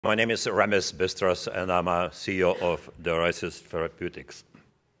My name is Ramis Bistras, and I'm a CEO of Diorasis Therapeutics.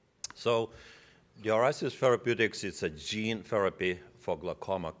 So, Diorasis Therapeutics is a gene therapy for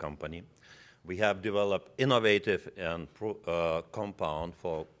glaucoma company. We have developed innovative and compound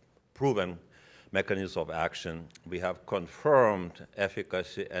for proven mechanism of action. We have confirmed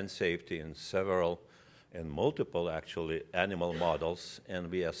efficacy and safety in multiple actually animal models,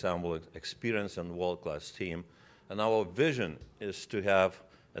 and we assembled experienced and world-class team. And our vision is to have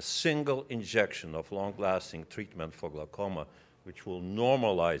a single injection of long-lasting treatment for glaucoma, which will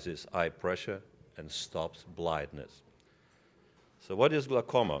normalize eye pressure and stops blindness. So what is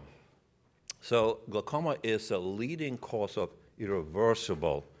glaucoma? So glaucoma is a leading cause of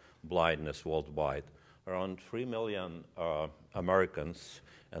irreversible blindness worldwide. Around 3 million Americans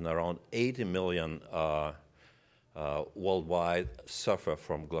and around 80 million worldwide suffer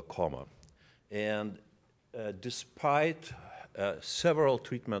from glaucoma. And despite several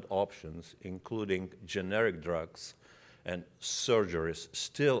treatment options, including generic drugs and surgeries,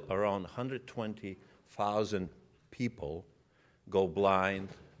 still around 120,000 people go blind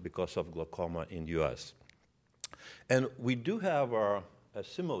because of glaucoma in the US. And we do have a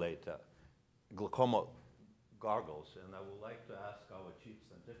simulator, glaucoma goggles, and I would like to ask our Chief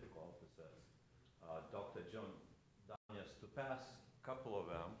Scientific Officer, Dr. John Daniels, to pass a couple of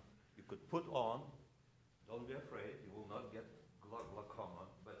them. You could put on, don't be afraid, you will not get glaucoma,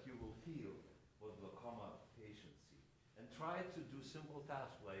 but you will feel what glaucoma patients see. And try to do simple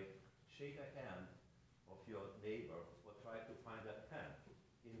tasks like shake a hand of your neighbor or try to find a pen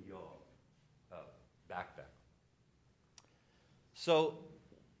in your backpack. So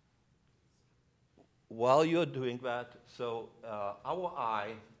while you're doing that, our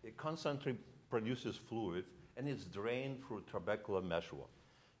eye, it constantly produces fluid and it's drained through trabecular meshwork.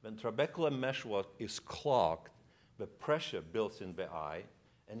 When trabecular meshwork is clogged, the pressure builds in the eye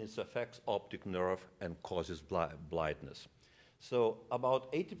and it affects optic nerve and causes blindness. So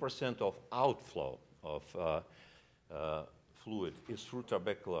about 80% of outflow of fluid is through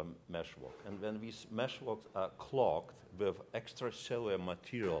trabecular meshwork. And when these meshworks are clogged with extracellular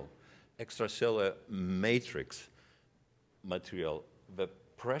material, extracellular matrix material, the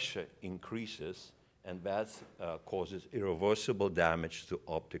pressure increases and that causes irreversible damage to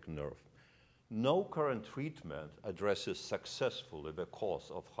optic nerve. No current treatment addresses successfully the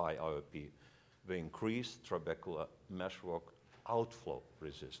cause of high IOP, the increased trabecular meshwork outflow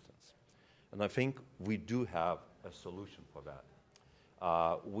resistance. And I think we do have a solution for that.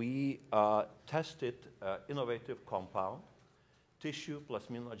 We tested innovative compound, tissue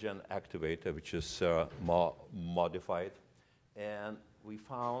plasminogen activator, which is modified, and we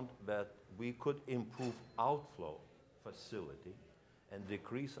found that we could improve outflow facility and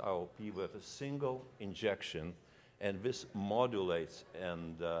decrease IOP with a single injection, and this modulates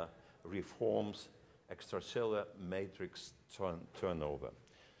and reforms extracellular matrix turnover.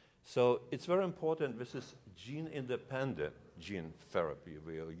 So it's very important, this is gene-independent gene therapy.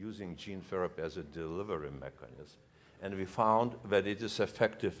 We are using gene therapy as a delivery mechanism, and we found that it is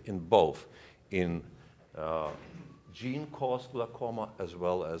effective in both, in gene-caused glaucoma as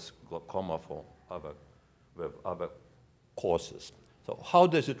well as glaucoma with other causes. So how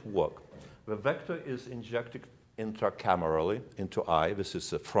does it work? The vector is injected intracamerally into eye. This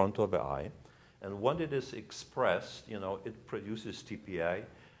is the front of the eye. And when it is expressed, it produces TPA,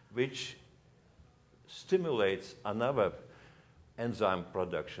 which stimulates another enzyme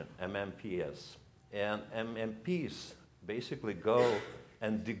production, MMPs. And MMPs basically go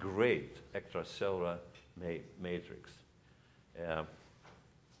and degrade extracellular matrix.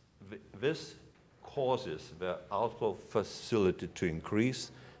 This causes the outflow facility to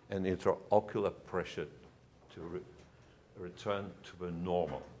increase and intraocular pressure to return to the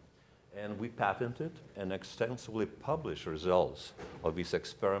normal. And we patented and extensively published results of these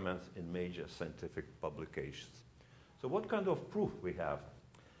experiments in major scientific publications. So what kind of proof we have?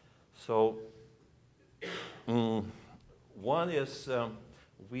 So one is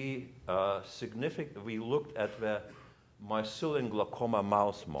we looked at the mycelium glaucoma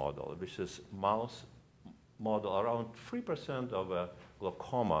mouse model, which is mouse model. Around 3% of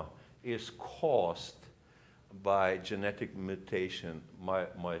glaucoma is caused by genetic mutation,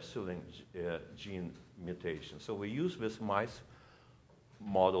 mycelium gene mutation. So we used this mice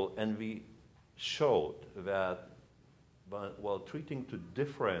model and we showed that while treating to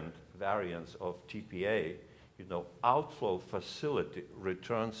different variants of TPA, outflow facility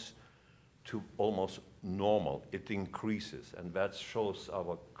returns to almost normal. It increases, and that shows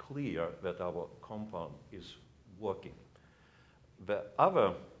clear that our compound is working. The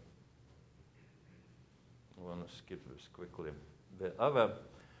other, I want to skip this quickly. The other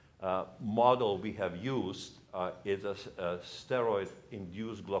model we have used is a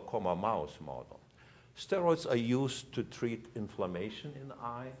steroid-induced glaucoma mouse model. Steroids are used to treat inflammation in the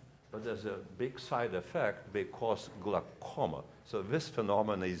eye, but there's a big side effect. They cause glaucoma. So this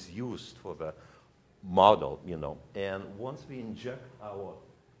phenomenon is used for the model, you know. And once we inject our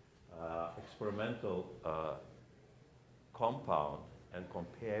experimental compound and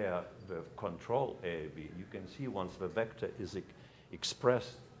compare the control AAV, you can see once the vector is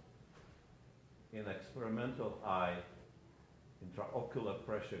expressed in experimental eye, intraocular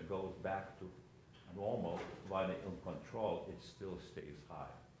pressure goes back to normal, while in control it still stays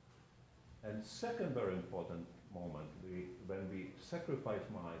high. And second very important moment, when we sacrifice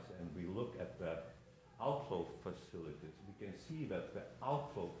mice and we look at the outflow facilities, we can see that the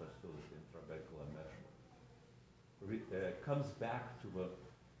outflow facility intraocular measurement comes back to the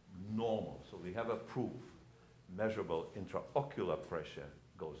normal. So we have a proof measurable intraocular pressure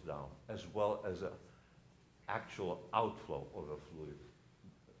goes down, as well as the actual outflow of the fluid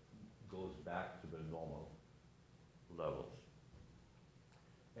goes back to the normal levels.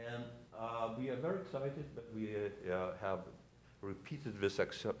 And we are very excited that we have repeated this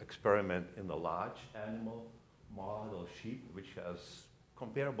experiment in the large animal model sheep, which has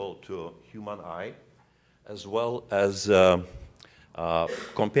comparable to human eye, as well as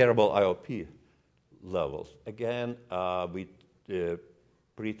comparable IOP levels. Again, we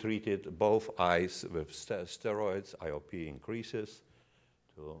pre-treated both eyes with steroids, IOP increases,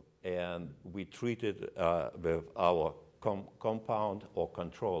 and we treated with our compound or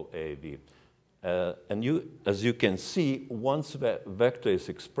control AAV. And as you can see, once the vector is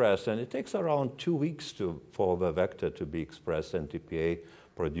expressed, and it takes around 2 weeks for the vector to be expressed and TPA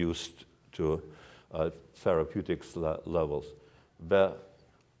produced to therapeutics levels, the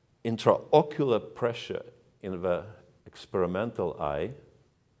intraocular pressure in the experimental eye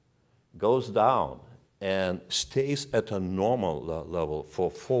goes down and stays at a normal level for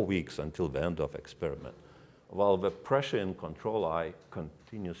 4 weeks until the end of experiment, while the pressure in control eye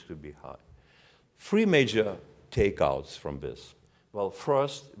continues to be high. 3 major takeouts from this. Well,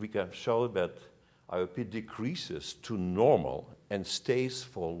 first, we can show that IOP decreases to normal and stays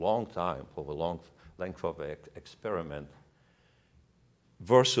for a long time, for the long length of the experiment,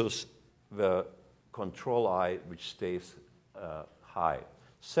 versus the control eye, which stays high.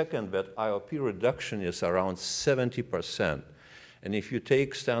 Second, that IOP reduction is around 70%. And if you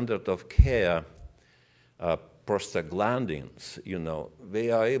take standard of care prostaglandins, you know,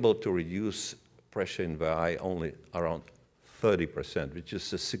 they are able to reduce pressure in the eye only around 30%, which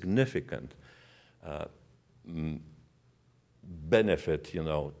is a significant benefit, you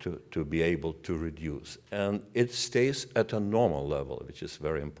know, to be able to reduce. And it stays at a normal level, which is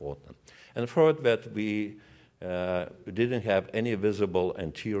very important. And third, that we didn't have any visible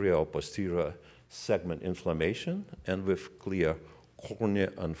anterior or posterior segment inflammation, and with clear cornea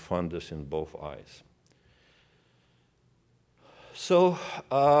and fundus in both eyes. So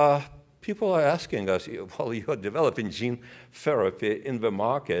people are asking us, well, you're developing gene therapy in the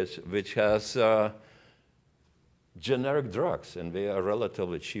market, which has generic drugs, and they are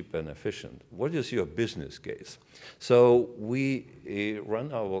relatively cheap and efficient. What is your business case? So we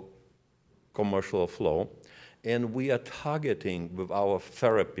run our commercial flow, and we are targeting with our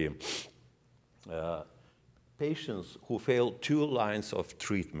therapy patients who fail 2 lines of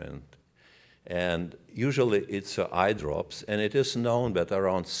treatment. And usually it's eye drops, and it is known that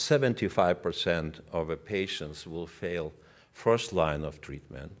around 75% of the patients will fail first line of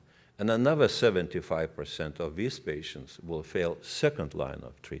treatment, and another 75% of these patients will fail second line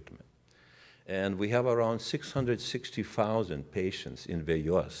of treatment. And we have around 660,000 patients in the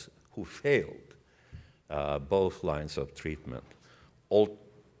US who failed both lines of treatment.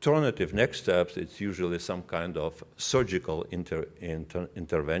 Alternative next steps, it's usually some kind of surgical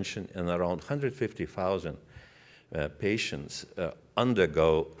intervention, and around 150,000 patients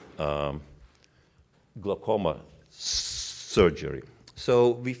undergo glaucoma surgery.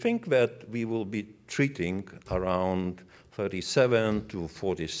 So we think that we will be treating around 37 to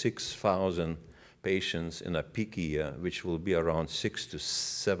 46,000 patients in a peak year, which will be around 6 to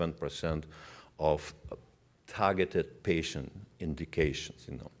 7% of targeted patient indications.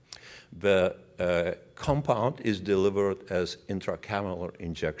 You know. The compound is delivered as intracameral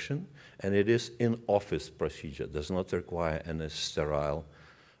injection, and it is in-office procedure. Does not require any sterile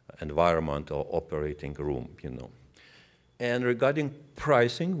environment or operating room. You know. And regarding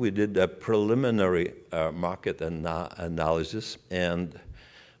pricing, we did a preliminary market analysis, and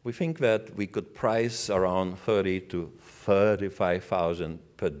we think that we could price around 30 to 35,000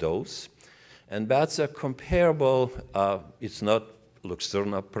 per dose. And that's a comparable, it's not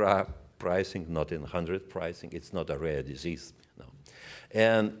Luxturna pricing, not in 100 pricing. It's not a rare disease. No.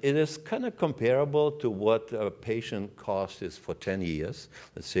 And it is kind of comparable to what a patient cost is for 10 years.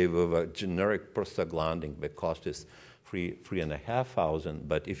 Let's say with a generic prostaglandin, the cost is $3,500.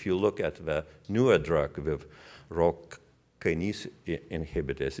 But if you look at the newer drug with ROC kinase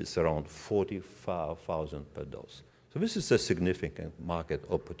inhibitors, it's around $45,000 per dose. So this is a significant market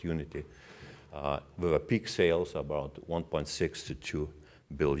opportunity with a peak sales about 1.6 to 2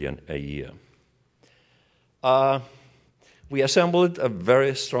 billion a year. We assembled a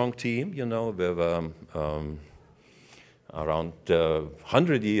very strong team, you know, with around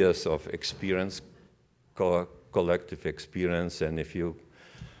 100 years of experience, collective experience, and if you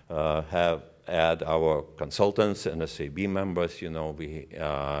add our consultants and SAB members, you know,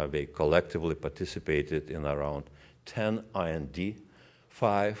 they collectively participated in around 10 IND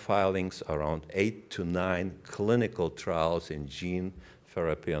filings, around 8 to 9 clinical trials in gene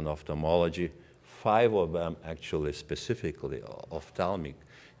therapy and ophthalmology, 5 of them actually specifically ophthalmic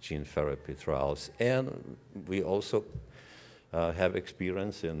gene therapy trials. And we also have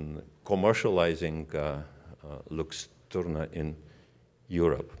experience in commercializing Luxturna in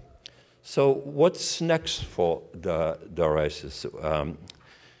Europe. So what's next for the Diorasis?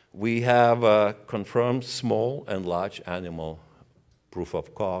 We have confirmed small and large animal proof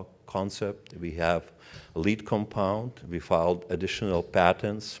of concept. We have a lead compound. We filed additional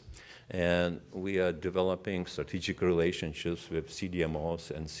patents. And we are developing strategic relationships with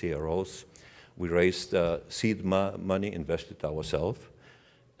CDMOs and CROs. We raised seed money, invested ourselves,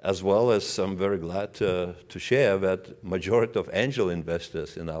 as well as I'm very glad to share that majority of angel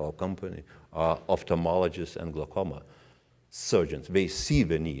investors in our company are ophthalmologists and glaucoma surgeons. They see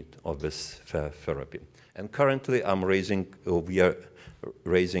the need of this therapy. And currently we are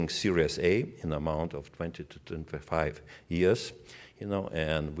raising Series A in amount of 20 to 25 years, you know,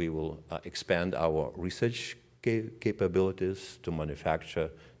 and we will expand our research capabilities to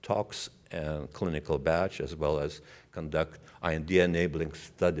manufacture tox and clinical batch, as well as conduct IND-enabling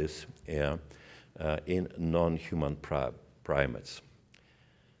studies in non-human primates.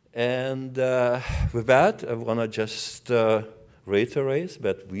 And with that, I want to just reiterate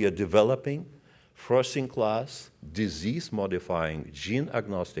that we are developing first-in-class, disease-modifying,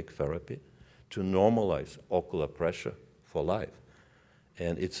 gene-agnostic therapy to normalize ocular pressure for life.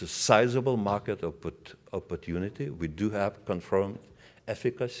 And it's a sizable market opportunity. We do have confirmed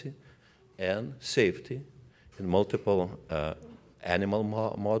efficacy and safety in multiple animal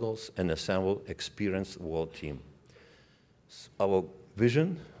models and assemble experienced world team. Our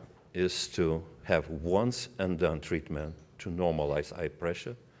vision is to have once and done treatment to normalize eye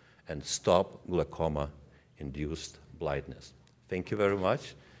pressure and stop glaucoma-induced blindness. Thank you very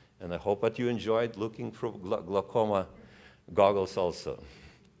much, and I hope that you enjoyed looking through glaucoma goggles also.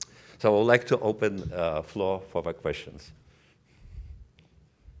 So I would like to open the floor for the questions.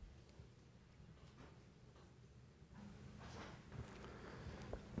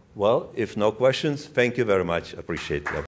 Well, if no questions, thank you very much. Appreciate it.